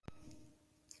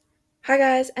Hi,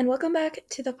 guys, and welcome back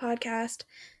to the podcast.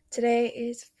 Today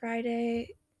is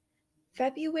Friday,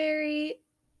 February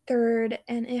 3rd,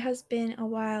 and it has been a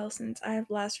while since I have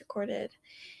last recorded.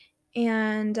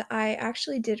 And I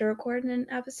actually did record an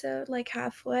episode like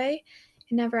halfway.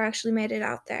 It never actually made it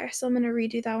out there, so I'm going to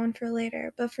redo that one for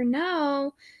later. But for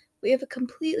now, we have a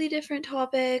completely different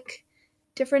topic,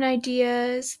 different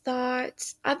ideas,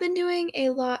 thoughts. I've been doing a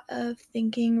lot of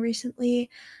thinking recently.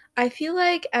 I feel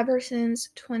like ever since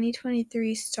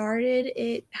 2023 started,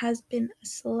 it has been a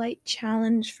slight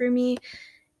challenge for me,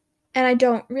 and I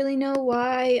don't really know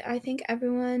why. I think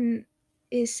everyone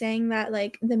is saying that,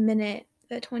 like, the minute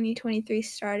that 2023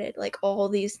 started, like, all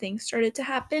these things started to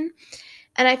happen.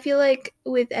 And I feel like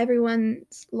with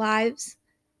everyone's lives,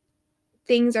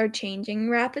 things are changing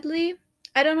rapidly.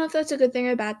 I don't know if that's a good thing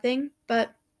or a bad thing,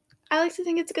 but I like to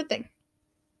think it's a good thing.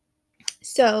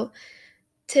 So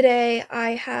today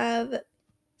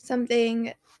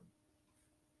something,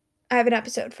 I have an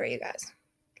episode for you guys.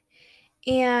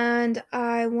 And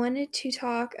I wanted to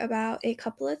talk about a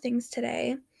couple of things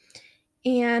today.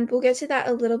 And we'll get to that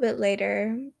a little bit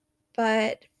later.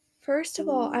 But first of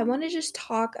all, I want to just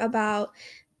talk about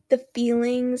the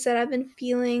feelings that I've been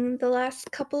feeling the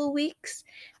last couple of weeks.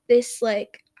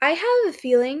 I have a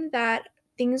feeling that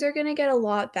things are going to get a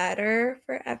lot better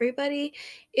for everybody.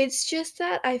 It's just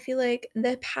that I feel like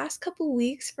the past couple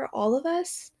weeks for all of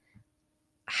us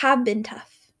have been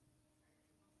tough,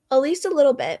 at least a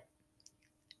little bit.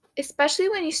 Especially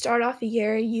when you start off a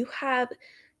year, you have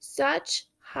such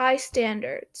high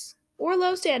standards or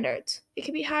low standards. It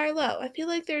can be high or low. I feel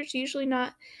like there's usually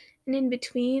not an in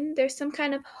between. There's some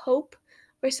kind of hope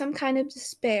or some kind of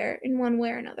despair in one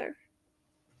way or another.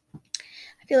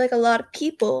 I feel like a lot of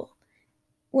people,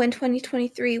 when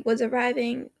 2023 was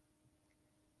arriving,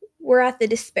 were at the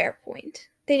despair point.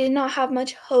 They did not have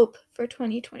much hope for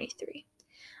 2023.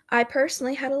 I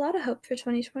personally had a lot of hope for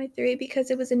 2023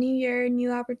 because it was a new year, a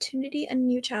new opportunity, a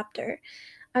new chapter.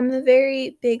 I'm a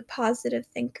very big positive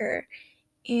thinker,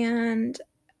 and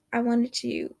I wanted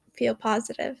to feel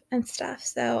positive and stuff.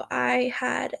 So I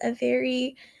had a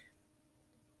very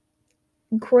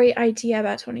great idea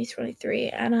about 2023,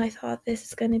 and I thought this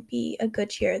is going to be a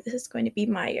good year. This is going to be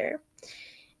my year.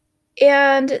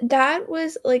 And that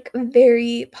was like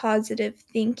very positive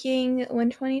thinking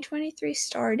when 2023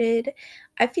 started.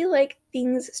 I feel like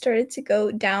things started to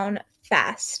go down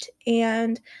fast,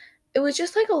 and it was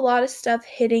just like a lot of stuff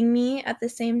hitting me at the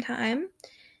same time.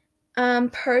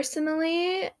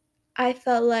 Personally, I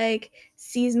felt like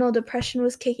seasonal depression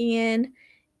was kicking in,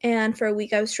 and for a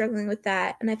week I was struggling with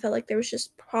that, and I felt like there was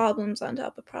just problems on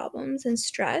top of problems and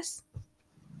stress.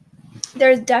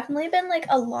 There's definitely been like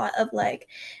a lot of like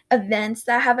events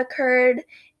that have occurred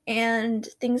and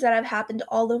things that have happened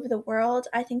all over the world.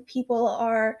 I think people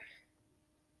are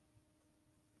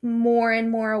more and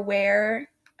more aware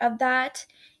of that,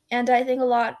 and I think a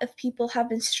lot of people have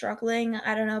been struggling.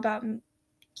 I don't know about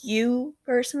you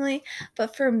personally,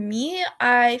 but for me,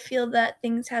 I feel that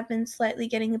things have been slightly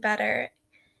getting better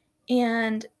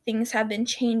and things have been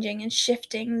changing and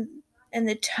shifting, and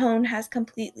the tone has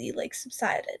completely like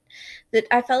subsided. That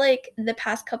I felt like the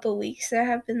past couple weeks there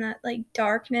have been that like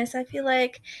darkness, I feel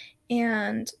like,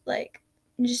 and like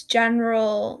just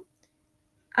general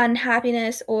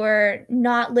unhappiness or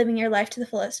not living your life to the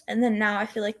fullest. And then now I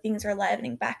feel like things are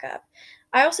livening back up.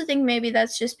 I also think maybe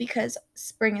that's just because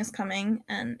spring is coming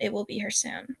and it will be here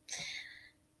soon.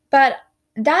 But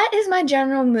that is my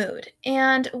general mood.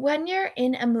 And when you're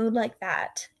in a mood like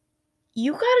that,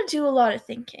 you got to do a lot of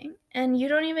thinking. And you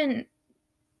don't even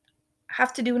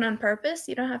have to do it on purpose.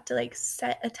 You don't have to like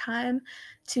set a time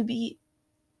to be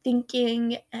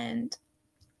thinking and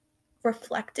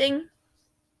reflecting.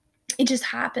 It just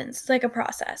happens. It's like a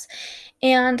process.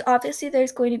 And obviously,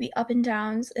 there's going to be up and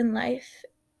downs in life,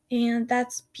 and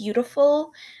that's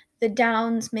beautiful. The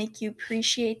downs make you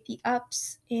appreciate the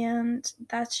ups, and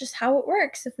that's just how it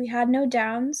works. If we had no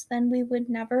downs, then we would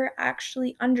never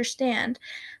actually understand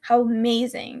how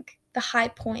amazing the high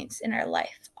points in our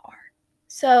life are.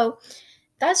 So,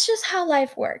 that's just how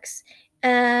life works.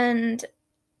 And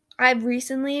I've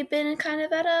recently been kind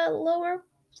of at a lower,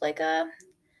 like a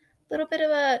little bit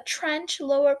of a trench,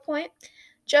 lower point,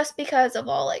 just because of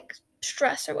all like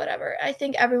stress or whatever. I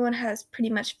think everyone has pretty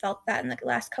much felt that in the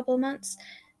last couple of months.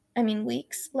 I mean,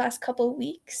 last couple of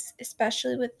weeks,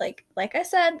 especially with like I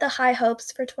said, the high hopes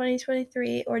for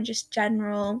 2023 or just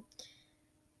general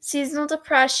seasonal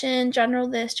depression, general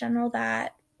this, general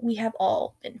that. We have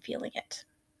all been feeling it.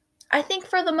 I think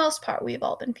for the most part, we've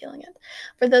all been feeling it.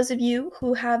 For those of you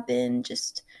who have been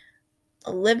just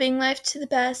living life to the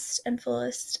best and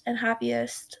fullest and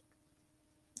happiest,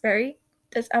 very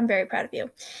I'm very proud of you.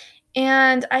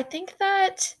 And I think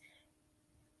that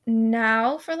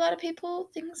now for a lot of people,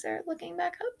 things are looking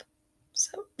back up.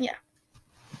 So, yeah.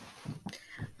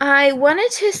 I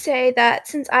wanted to say that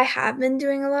since I have been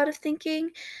doing a lot of thinking,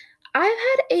 I've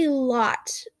had a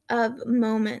lot of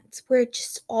moments where it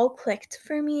just all clicked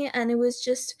for me, and it was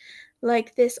just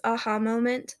like this aha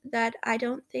moment that I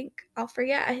don't think I'll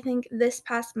forget. I think this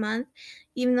past month,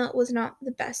 even though it was not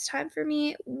the best time for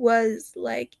me, was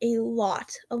like a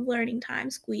lot of learning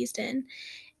time squeezed in.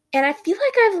 And I feel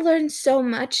like I've learned so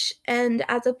much, and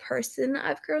as a person,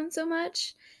 I've grown so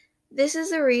much. This is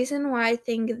the reason why I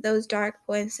think those dark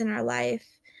points in our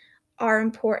life are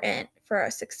important for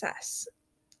our success.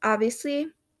 Obviously,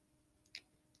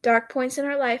 dark points in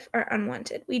our life are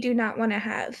unwanted. We do not want to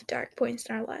have dark points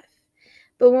in our life.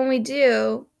 But when we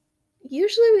do,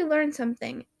 usually we learn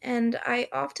something. And I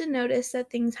often notice that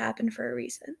things happen for a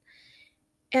reason.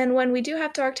 And when we do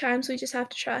have dark times, we just have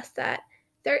to trust that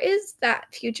there is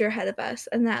that future ahead of us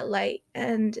and that light.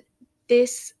 And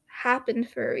this happened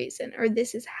for a reason, or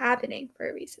this is happening for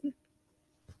a reason.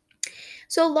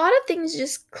 So a lot of things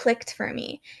just clicked for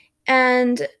me.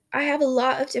 And I have a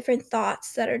lot of different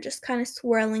thoughts that are just kind of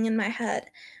swirling in my head.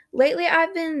 Lately,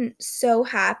 I've been so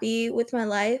happy with my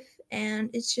life, and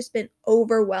it's just been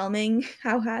overwhelming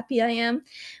how happy I am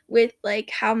with like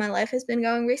how my life has been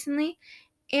going recently.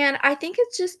 And I think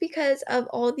it's just because of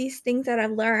all these things that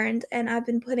I've learned and I've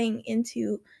been putting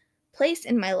into place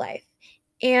in my life.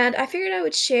 And I figured I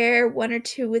would share one or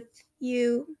two with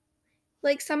you.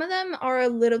 Like, some of them are a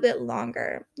little bit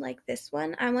longer, like this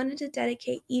one. I wanted to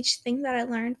dedicate each thing that I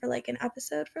learned for like an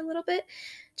episode for a little bit,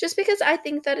 just because I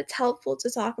think that it's helpful to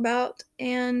talk about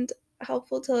and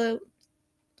helpful to,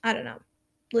 I don't know,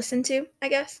 listen to, I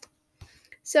guess.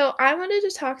 So, I wanted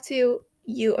to talk to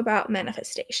you about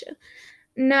manifestation.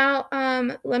 Now,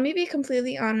 let me be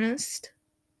completely honest.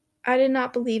 I did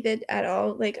not believe it at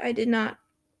all. Like, I did not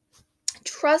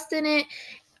trust in it.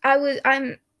 I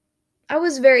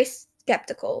was very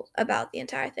skeptical about the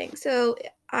entire thing. So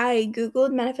I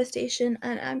Googled manifestation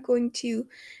and I'm going to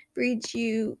read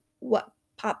you what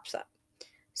pops up.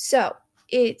 So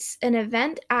it's an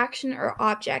event, action, or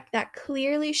object that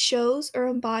clearly shows or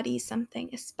embodies something,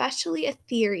 especially a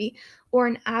theory or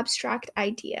an abstract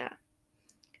idea.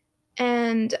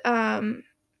 And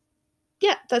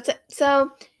yeah, that's it.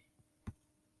 So,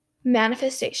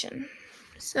 manifestation.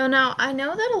 So now I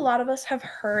know that a lot of us have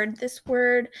heard this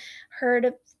word, heard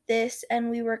of this, and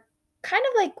we were kind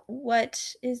of like,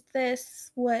 what is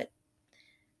this? What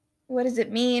does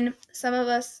it mean? Some of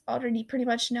us already pretty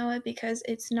much know it because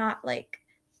it's not like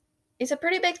it's a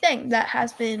pretty big thing that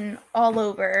has been all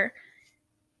over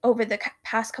the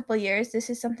past couple of years.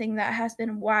 This is something that has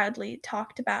been widely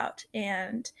talked about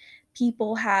and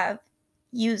people have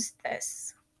used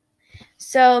this.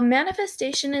 So,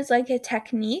 manifestation is like a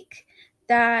technique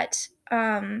that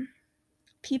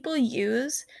people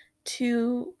use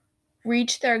to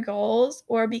reach their goals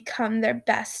or become their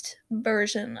best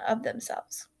version of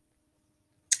themselves.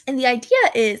 And the idea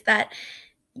is that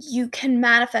you can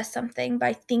manifest something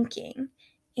by thinking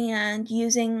and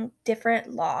using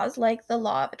different laws, like the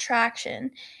law of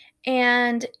attraction.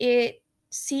 And it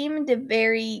seemed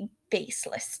very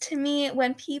baseless to me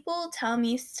when people tell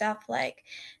me stuff like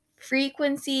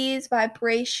frequencies,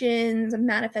 vibrations,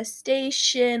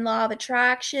 manifestation, law of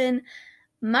attraction.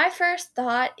 My first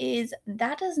thought is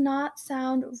that does not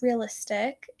sound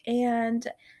realistic, and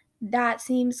that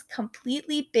seems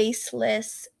completely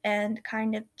baseless and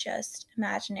kind of just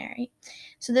imaginary.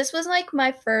 So, this was like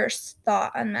my first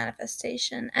thought on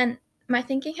manifestation. And my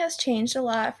thinking has changed a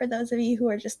lot for those of you who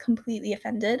are just completely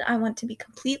offended. I want to be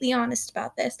completely honest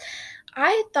about this.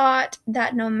 I thought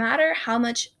that no matter how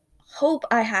much hope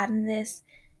I had in this,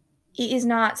 it is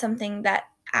not something that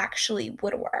actually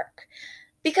would work.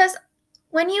 Because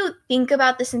when you think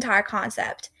about this entire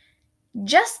concept,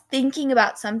 just thinking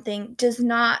about something does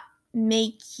not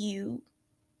make you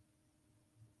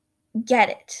get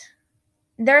it.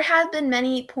 There have been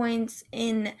many points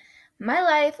in my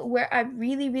life where I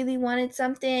really, really wanted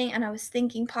something and I was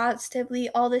thinking positively,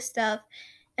 all this stuff,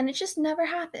 and it just never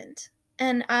happened.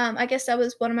 And I guess that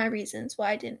was one of my reasons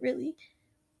why I didn't really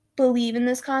believe in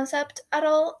this concept at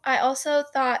all. I also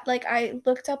thought, like, I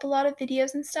looked up a lot of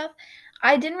videos and stuff.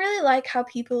 I didn't really like how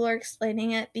people are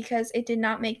explaining it because it did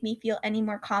not make me feel any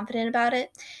more confident about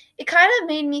it. It kind of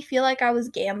made me feel like I was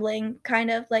gambling, kind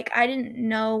of like I didn't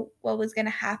know what was going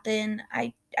to happen.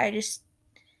 I just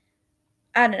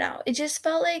I don't know. It just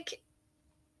felt like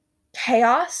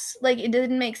chaos. Like it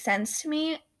didn't make sense to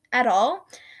me at all.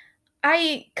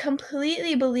 I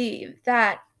completely believe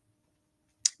that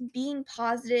being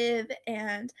positive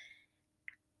and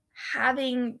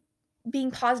having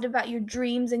being positive about your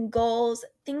dreams and goals,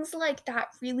 things like that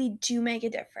really do make a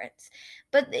difference.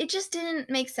 But it just didn't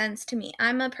make sense to me.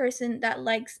 I'm a person that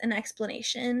likes an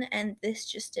explanation, and this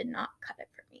just did not cut it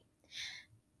for me.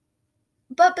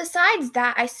 But besides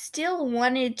that, I still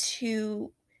wanted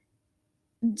to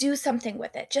do something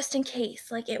with it just in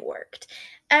case like it worked.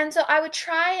 And so I would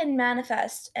try and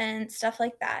manifest and stuff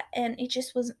like that. And it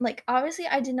just was like, obviously,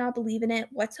 I did not believe in it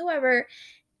whatsoever.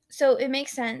 So it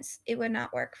makes sense it would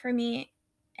not work for me.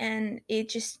 And it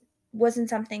just wasn't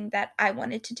something that I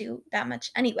wanted to do that much,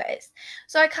 anyways.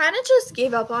 So I kind of just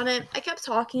gave up on it. I kept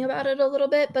talking about it a little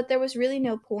bit, but there was really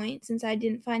no point since I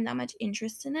didn't find that much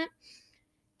interest in it.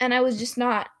 And I was just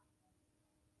not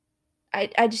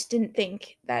I just didn't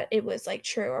think that it was like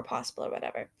true or possible or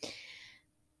whatever.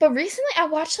 But recently I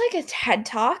watched like a TED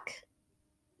Talk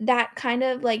that kind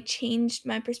of like changed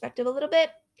my perspective a little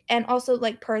bit, and also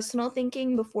like personal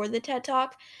thinking before the TED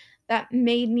Talk that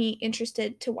made me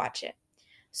interested to watch it.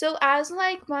 So as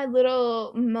like my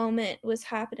little moment was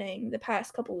happening the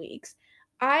past couple weeks,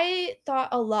 I thought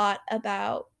a lot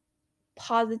about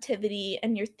positivity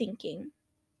and your thinking.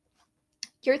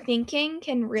 Your thinking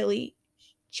can really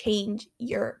change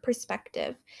your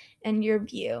perspective and your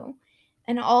view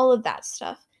and all of that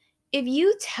stuff. If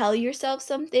you tell yourself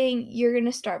something, you're going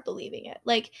to start believing it.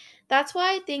 Like, that's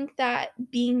why I think that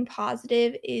being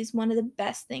positive is one of the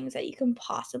best things that you can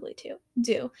possibly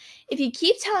do. If you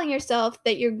keep telling yourself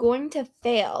that you're going to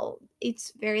fail,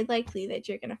 it's very likely that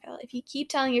you're going to fail. If you keep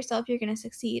telling yourself you're going to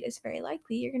succeed, it's very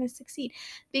likely you're going to succeed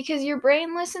because your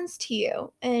brain listens to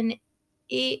you, and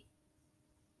it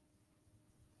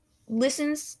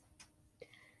listens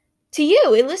to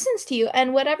you. It listens to you,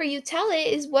 and whatever you tell it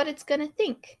is what it's going to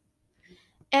think.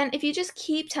 And if you just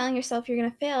keep telling yourself you're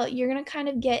going to fail, you're going to kind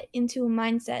of get into a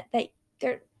mindset that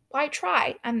why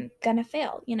try? I'm going to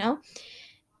fail, you know?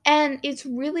 And it's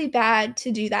really bad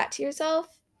to do that to yourself,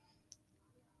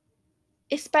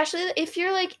 especially if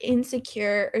you're like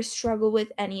insecure or struggle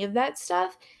with any of that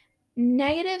stuff.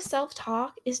 Negative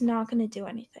self-talk is not going to do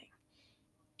anything.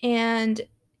 And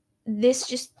this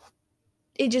just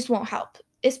it just won't help.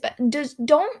 Just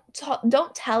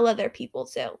don't tell other people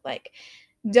to like,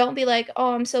 don't be like,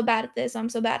 oh, I'm so bad at this, I'm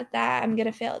so bad at that, I'm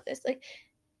gonna fail at this. Like,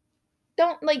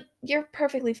 don't, like, you're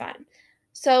perfectly fine.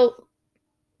 So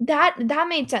that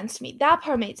made sense to me. That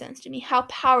part made sense to me, how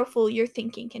powerful your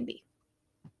thinking can be.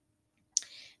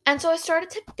 And so I started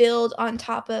to build on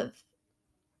top of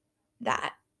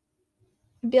that,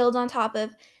 build on top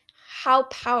of how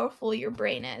powerful your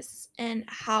brain is and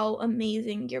how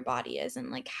amazing your body is, and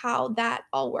like how that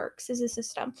all works as a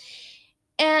system.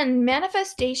 And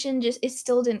manifestation just, it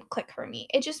still didn't click for me.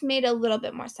 It just made a little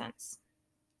bit more sense.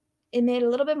 It made a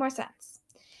little bit more sense.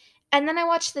 And then I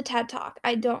watched the TED Talk.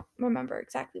 I don't remember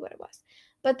exactly what it was.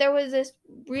 But there was this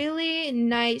really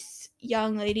nice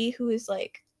young lady who was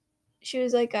like, she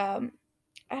was like, I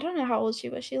don't know how old she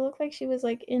was. She looked like she was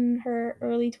like in her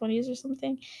early 20s or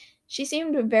something. She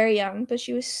seemed very young, but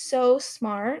she was so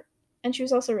smart, and she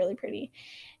was also really pretty.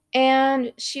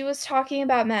 And she was talking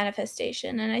about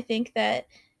manifestation, and I think that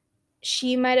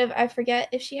she might have, I forget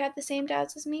if she had the same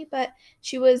doubts as me, but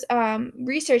she was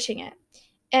researching it.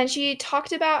 And she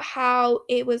talked about how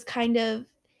it was kind of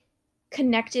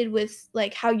connected with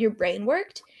like how your brain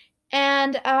worked.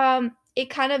 And it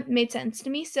kind of made sense to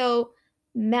me. So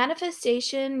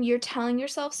manifestation, you're telling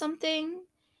yourself something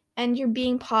and you're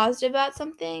being positive about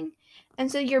something. And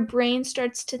so your brain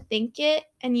starts to think it,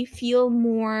 and you feel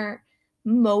more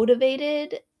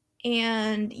motivated,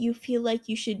 and you feel like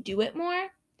you should do it more.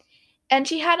 And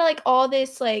she had like all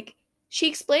this like, she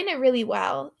explained it really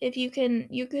well. If you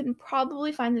can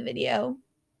probably find the video.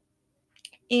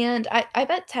 And I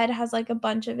bet TED has like a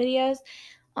bunch of videos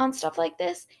on stuff like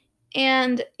this.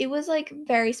 And it was like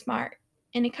very smart,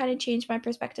 and it kind of changed my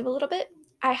perspective a little bit.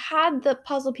 I had the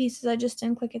puzzle pieces, I just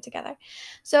didn't click it together.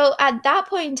 So at that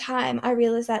point in time, I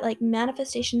realized that like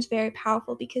manifestation is very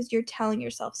powerful because you're telling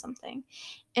yourself something,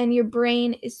 and your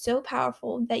brain is so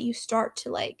powerful that you start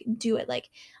to like do it. Like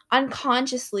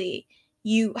unconsciously,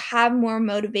 you have more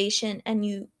motivation, and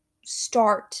you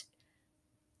start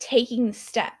taking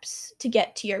steps to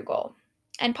get to your goal.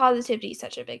 And positivity is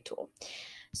such a big tool.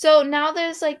 So now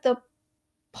there's like the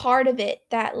part of it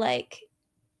that like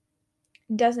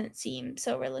doesn't seem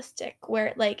so realistic,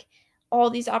 where like all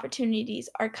these opportunities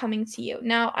are coming to you.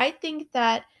 Now, I think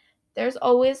that there's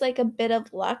always like a bit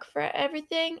of luck for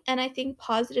everything, and I think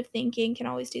positive thinking can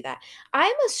always do that.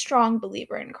 I'm a strong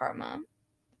believer in karma.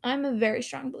 I'm a very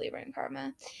strong believer in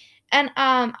karma. And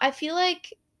I feel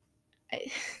like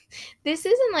this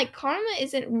isn't like karma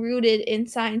isn't rooted in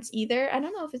science either. I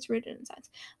don't know if it's rooted in science,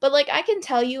 but like I can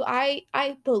tell you, I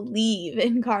believe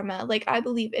in karma. Like I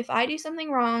believe if I do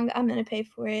something wrong, I'm gonna pay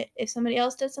for it. If somebody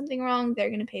else does something wrong, they're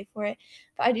gonna pay for it.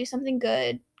 If I do something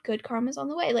good, good karma's on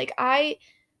the way. Like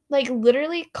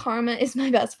literally karma is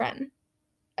my best friend.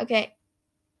 Okay,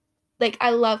 like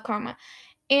I love karma,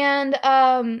 and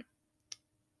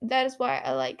that is why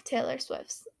I like Taylor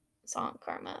Swift's song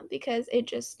Karma, because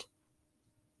it's just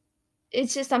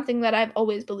something that I've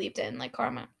always believed in, like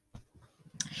karma.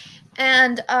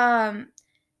 And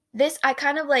this I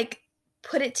kind of like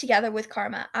put it together with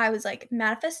karma. I was like,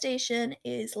 manifestation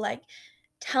is like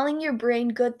telling your brain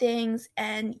good things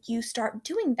and you start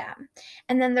doing them.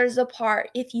 And then there's the part,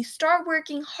 if you start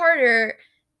working harder,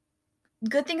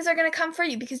 good things are going to come for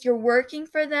you because you're working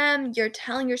for them, you're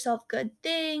telling yourself good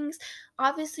things.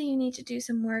 Obviously, you need to do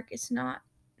some work. It's not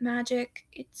magic.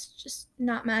 It's just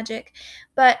not magic.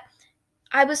 But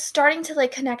I was starting to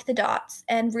like connect the dots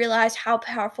and realize how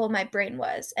powerful my brain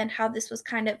was and how this was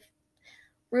kind of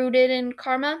rooted in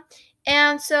karma.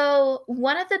 And so,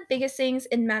 one of the biggest things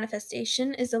in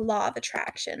manifestation is the law of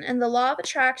attraction. And the law of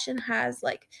attraction has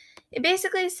like, it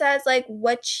basically says like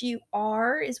what you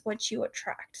are is what you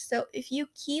attract. So, if you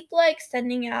keep like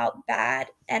sending out bad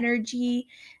energy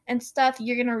and stuff,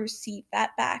 you're going to receive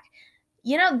that back.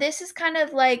 This is kind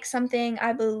of like something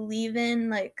I believe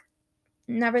in, like,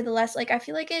 nevertheless, like I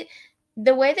feel like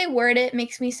the way they word it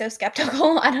makes me so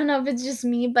skeptical. I don't know if it's just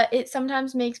me, but it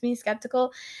sometimes makes me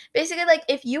skeptical. Basically, like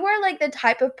if you are like the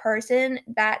type of person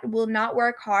that will not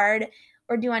work hard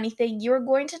or do anything, you're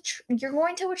going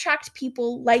to attract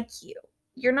people like you.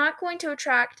 You're not going to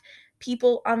attract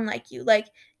people unlike you. Like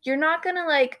you're not going to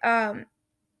like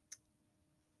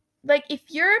if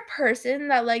you're a person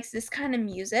that likes this kind of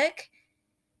music,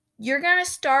 you're going to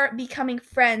start becoming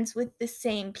friends with the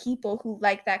same people who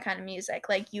like that kind of music.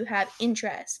 Like you have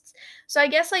interests. So I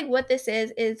guess like what this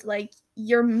is like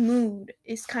your mood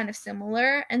is kind of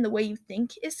similar and the way you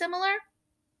think is similar.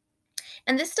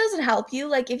 And this doesn't help you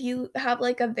like if you have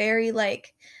like a very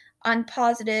like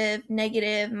unpositive,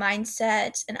 negative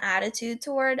mindset and attitude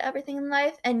toward everything in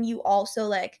life and you also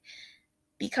like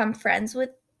become friends with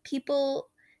people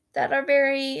that are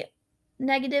very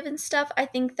negative and stuff. I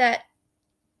think that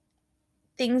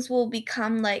things will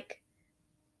become like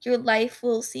your life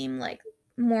will seem like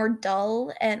more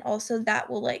dull and also that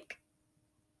will like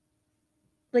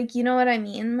you know what I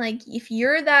mean? Like if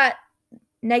you're that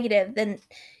negative, then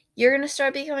you're going to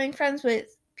start becoming friends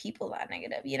with people that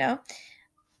negative.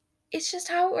 It's just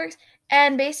how it works.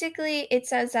 And basically it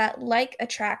says that like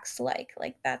attracts like.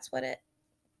 Like that's what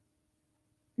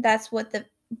the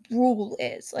rule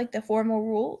is. Like the formal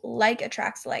rule, like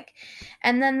attracts like.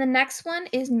 And then the next one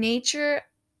is nature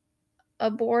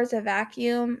abhors a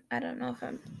vacuum. I don't know if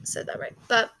I said that right,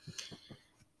 but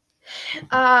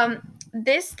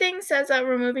this thing says that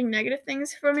removing negative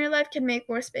things from your life can make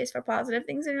more space for positive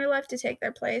things in your life to take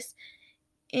their place,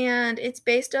 and it's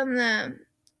based on the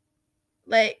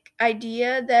like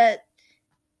idea that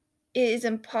it is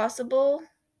impossible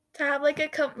to have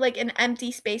like like an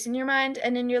empty space in your mind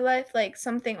and in your life. Like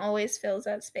something always fills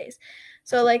that space.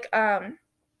 So like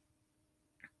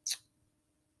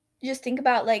just think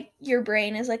about like your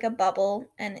brain is like a bubble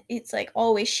and it's like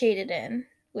always shaded in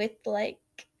with like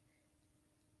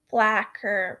black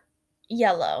or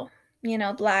yellow,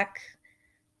 black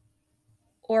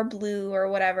or blue or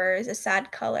whatever is a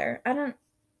sad color. I don't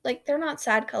like they're not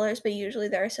sad colors, but usually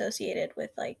they're associated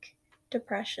with like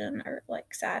depression or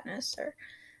like sadness or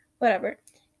whatever.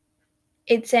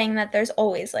 It's saying that there's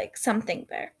always like something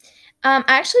there. I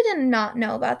actually did not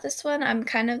know about this one. I'm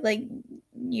kind of like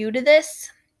new to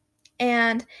this,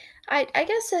 and I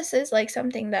guess this is like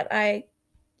something that I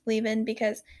believe in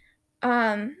because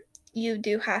you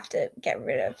do have to get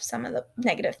rid of some of the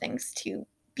negative things to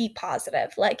be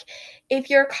positive. Like if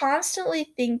you're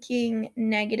constantly thinking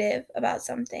negative about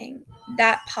something,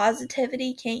 that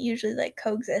positivity can't usually like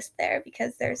coexist there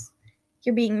because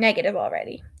you're being negative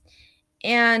already.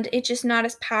 And it's just not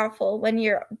as powerful when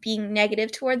you're being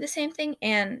negative toward the same thing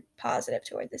and positive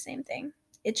toward the same thing.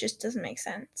 It just doesn't make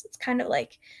sense. It's kind of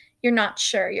like you're not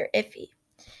sure, you're iffy.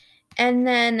 And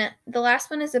then the last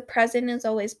one is the present is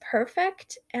always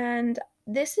perfect. And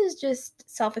this is just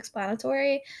self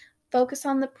explanatory. Focus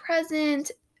on the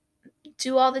present,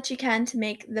 do all that you can to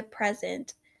make the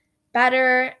present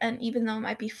better. And even though it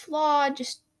might be flawed,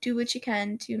 just do what you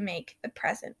can to make the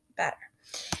present better.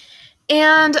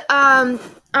 And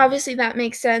obviously, that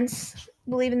makes sense.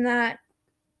 Believe in that.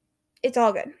 It's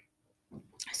all good.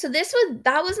 So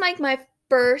that was like my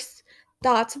first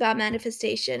thoughts about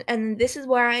manifestation, and this is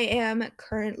where I am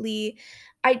currently.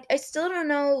 I still don't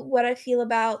know what I feel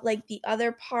about like the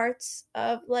other parts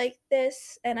of like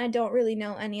this, and I don't really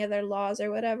know any other laws or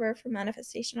whatever for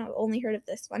manifestation. I've only heard of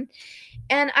this one.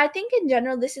 And I think in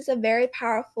general this is a very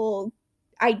powerful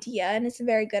idea, and it's a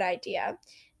very good idea.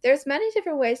 There's many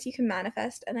different ways you can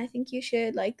manifest, and I think you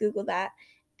should like Google that.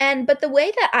 And but the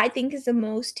way that I think is the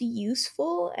most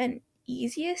useful and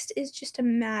easiest is just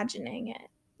imagining it.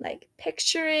 Like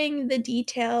picturing the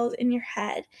details in your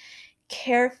head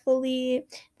carefully.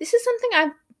 This is something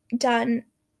I've done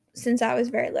since I was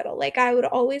very little. Like I would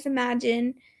always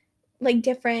imagine like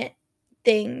different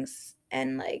things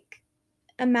and like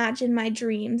imagine my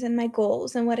dreams and my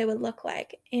goals and what it would look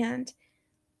like. And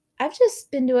I've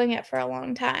just been doing it for a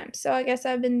long time. So I guess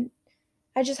I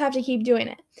just have to keep doing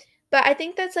it. But I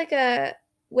think that's like a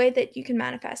way that you can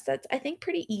manifest. That's, I think,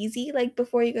 pretty easy, like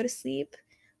before you go to sleep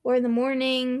or in the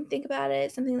morning, think about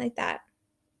it, something like that.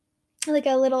 Like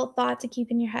a little thought to keep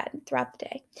in your head throughout the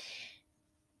day.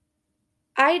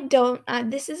 I don't,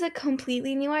 this is a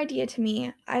completely new idea to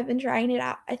me. I've been trying it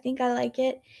out. I think I like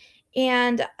it.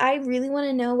 And I really want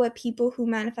to know what people who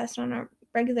manifest on a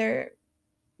regular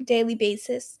daily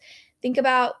basis think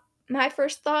about my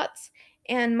first thoughts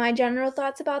and my general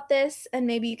thoughts about this. And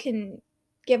maybe you can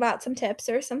give out some tips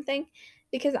or something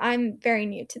because I'm very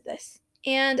new to this.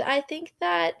 And I think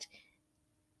that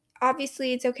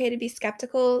obviously it's okay to be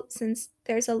skeptical since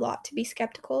there's a lot to be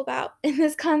skeptical about in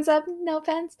this concept. No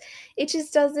offense. It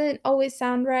just doesn't always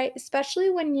sound right, especially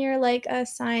when you're like a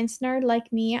science nerd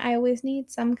like me. I always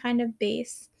need some kind of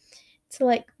base to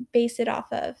like base it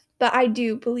off of. But I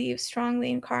do believe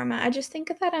strongly in karma. I just think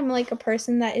that I'm like a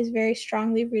person that is very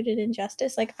strongly rooted in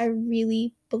justice. Like I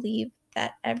really believe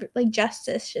that like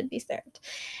justice should be served.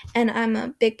 And I'm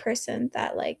a big person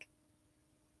that like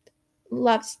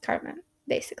loves karma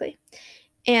basically.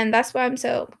 And that's why I'm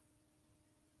so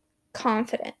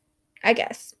confident, I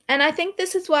guess. And I think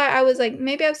this is why I was like,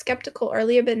 maybe I was skeptical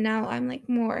earlier, but now I'm like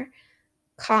more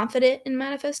confident in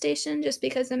manifestation just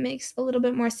because it makes a little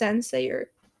bit more sense that you're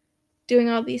doing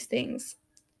all these things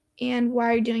and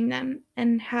why you're doing them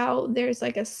and how there's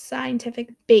like a scientific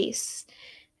base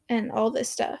and all this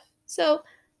stuff. So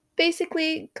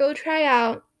basically, go try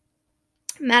out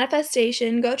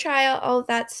manifestation, go try out all of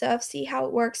that stuff, see how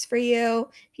it works for you.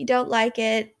 If you don't like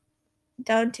it,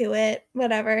 don't do it,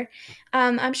 whatever.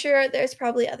 I'm sure there's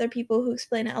probably other people who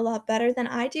explain it a lot better than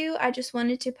I do. I just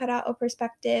wanted to put out a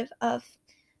perspective of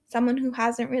someone who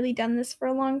hasn't really done this for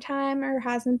a long time or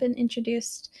hasn't been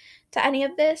introduced to any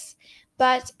of this.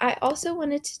 But I also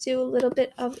wanted to do a little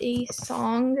bit of a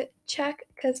song check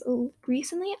because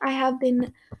recently I have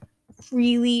been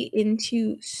really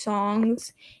into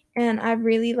songs and I've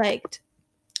really liked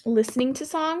listening to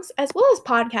songs as well as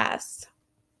podcasts.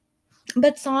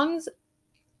 But songs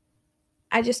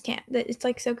I just can't. It's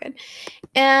like so good.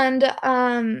 And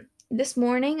this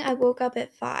morning I woke up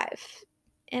at 5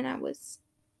 and it was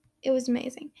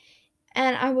amazing.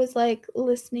 And I was like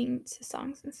listening to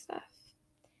songs and stuff.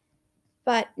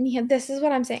 But yeah, this is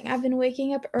what I'm saying. I've been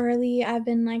waking up early. I've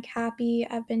been like happy.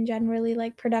 I've been generally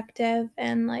like productive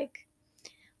and like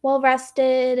well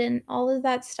rested and all of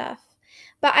that stuff.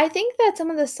 But I think that some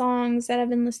of the songs that I've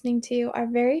been listening to are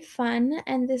very fun.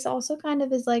 And this also kind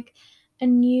of is like a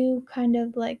new kind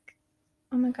of like,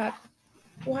 oh my God,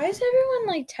 why is everyone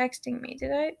like texting me?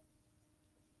 Did I?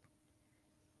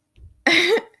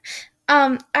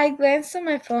 I glanced at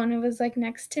my phone. It was like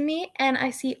next to me, and I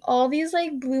see all these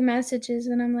like blue messages,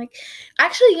 and I'm like,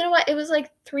 actually, you know what? It was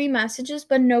like 3 messages,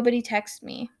 but nobody texted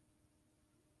me.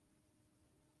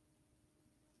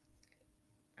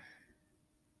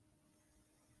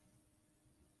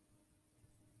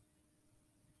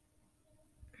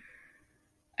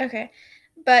 Okay.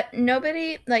 But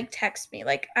nobody like texts me.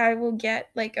 Like I will get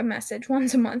like a message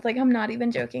once a month. Like I'm not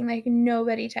even joking. Like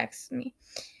nobody texts me.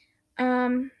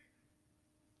 Um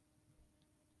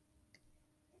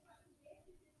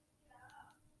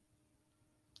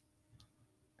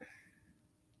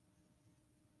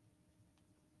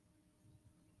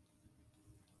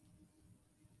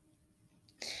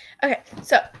okay,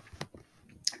 so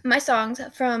my songs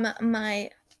from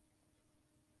my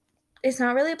it's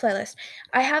not really a playlist.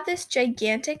 I have this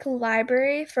gigantic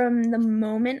library from the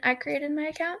moment I created my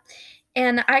account.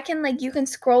 And I can like you can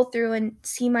scroll through and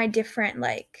see my different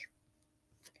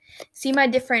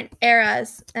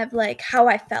eras of like how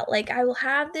I felt. Like I will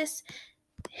have this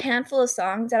handful of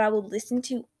songs that I will listen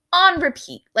to on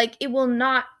repeat. Like it will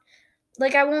not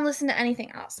like I won't listen to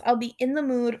anything else. I'll be in the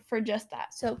mood for just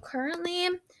that. So currently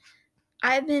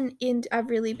I've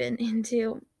really been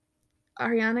into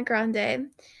Ariana Grande.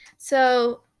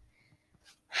 So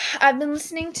I've been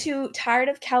listening to Tired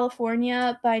of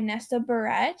California by Nessa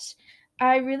Barrett.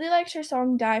 I really liked her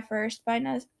song Die First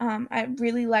by I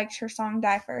really liked her song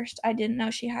Die First. I didn't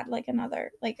know she had like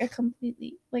another, like a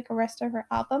completely, like a rest of her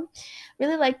album.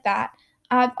 Really like that.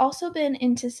 I've also been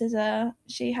into SZA.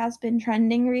 She has been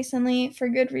trending recently for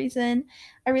good reason.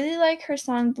 I really like her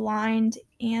song Blind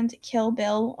and Kill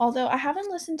Bill, although I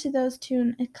haven't listened to those two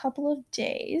in a couple of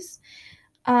days.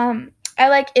 I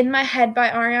like In My Head by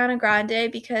Ariana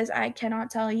Grande because I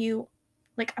cannot tell you,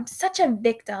 like, I'm such a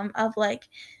victim of like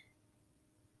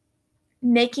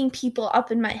making people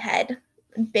up in my head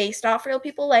based off real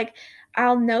people. Like,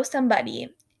 I'll know somebody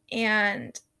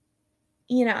and,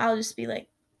 I'll just be like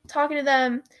talking to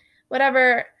them,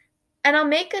 whatever, and I'll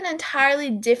make an entirely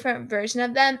different version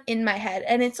of them in my head.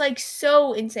 And it's like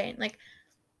so insane. Like,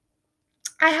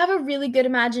 I have a really good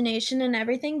imagination and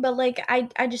everything, but like,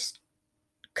 I just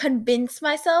convince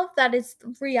myself that it's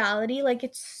reality. Like,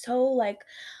 it's so like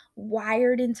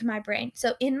wired into my brain.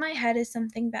 So In My Head is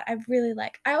something that I really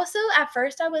like. I also, at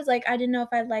first I was like, I didn't know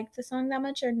if I liked the song that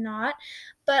much or not,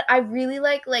 but I really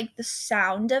like the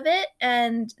sound of it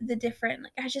and the different,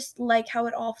 like, I just like how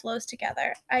it all flows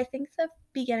together. I think the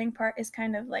beginning part is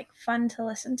kind of like fun to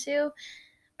listen to.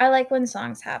 I like when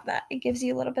songs have that. It gives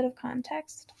you a little bit of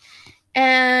context.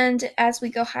 And as we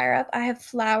go higher up, I have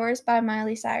Flowers by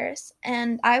Miley Cyrus.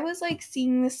 And I was like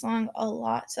seeing this song a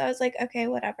lot. So I was like, okay,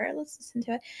 whatever, let's listen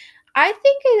to it. I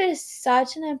think it is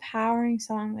such an empowering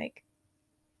song,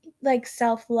 like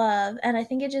self-love. And I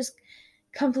think it just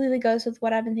completely goes with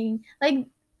what I've been thinking. Like,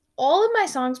 all of my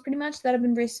songs pretty much that I've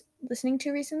been listening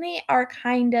to recently are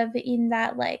kind of in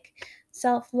that like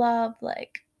self-love,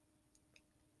 like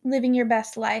living your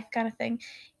best life kind of thing.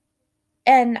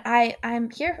 And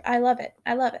I'm here. I love it.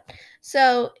 I love it.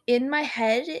 So In My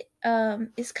Head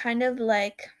is kind of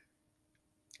like,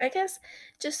 I guess,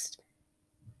 just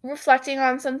reflecting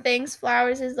on some things.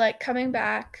 Flowers is like coming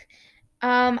back.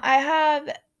 I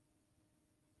have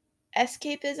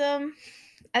Escapism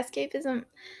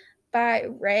by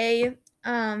Ray,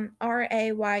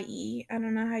 Raye. I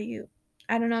don't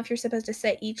know if you're supposed to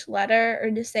say each letter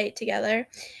or just say it together.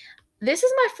 This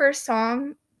is my first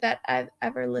song that I've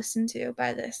ever listened to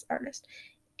by this artist,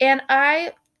 and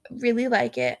I really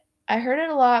like it. I heard it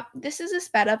a lot. This is a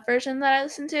sped up version that I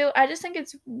listened to. I just think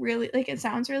it's really, like, it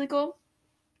sounds really cool.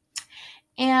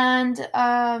 And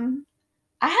I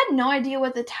had no idea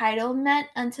what the title meant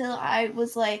until I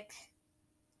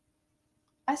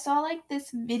saw like this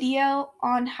video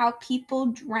on how people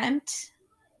dreamt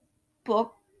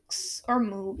books or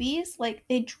movies. Like,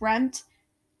 they dreamt,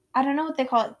 I don't know what they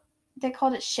call it. They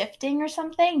called it shifting or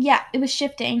something. Yeah, it was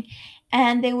shifting.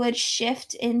 And they would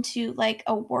shift into like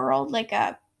a world, like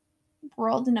a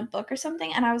world in a book or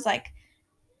something. And I was like,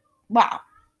 wow,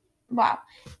 wow.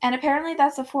 And apparently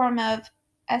that's a form of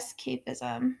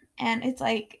escapism. And it's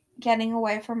like getting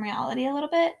away from reality a little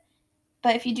bit.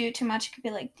 But if you do it too much, it could be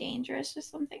like dangerous or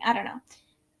something. I don't know.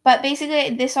 But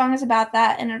basically, this song is about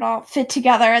that, and it all fit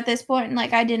together at this point. And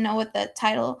like, I didn't know what the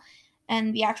title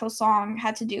and the actual song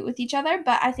had to do with each other,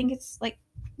 but I think it's like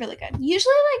really good.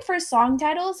 Usually, like for song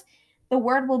titles, the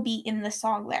word will be in the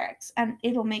song lyrics, and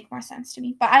it'll make more sense to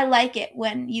me. But I like it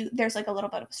when there's like a little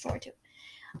bit of a story to it.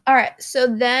 All right, so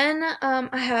then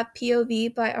I have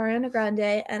POV by Ariana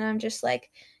Grande, and I'm just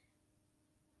like,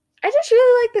 I just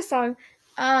really like this song.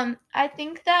 I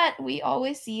think that we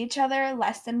always see each other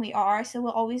less than we are, so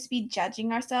we'll always be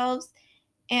judging ourselves.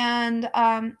 And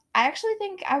I actually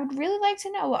think I would really like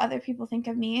to know what other people think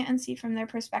of me and see from their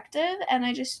perspective. And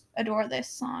I just adore this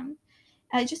song.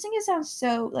 I just think it sounds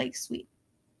so like sweet.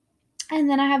 And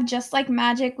then I have Just Like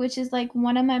Magic, which is like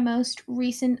one of my most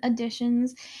recent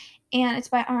additions, and it's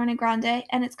by Ariana Grande,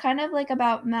 and it's kind of like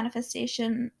about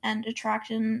manifestation and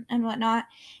attraction and whatnot.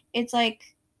 It's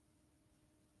like,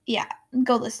 yeah,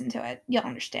 go listen to it. You'll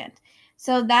understand.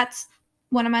 So that's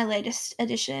one of my latest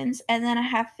additions. And then I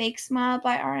have Fake Smile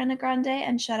by Ariana Grande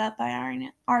and Shut Up by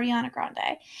Ariana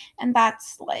Grande. And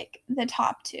that's like the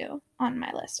top two on my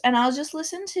list. And I'll just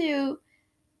listen to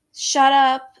Shut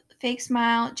Up, Fake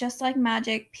Smile, Just Like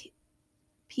Magic,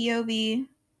 POV,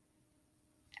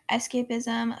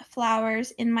 Escapism,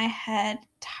 Flowers, In My Head,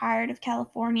 Tired of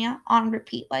California on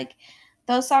repeat. Like,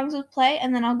 those songs would play,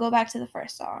 and then I'll go back to the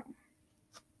first song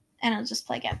and it'll just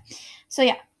play again. So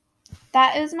yeah,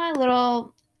 that is my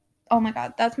little, oh my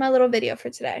god, that's my little video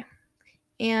for today.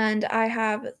 And I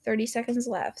have 30 seconds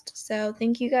left. So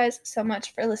thank you guys so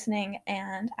much for listening,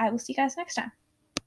 and I will see you guys next time.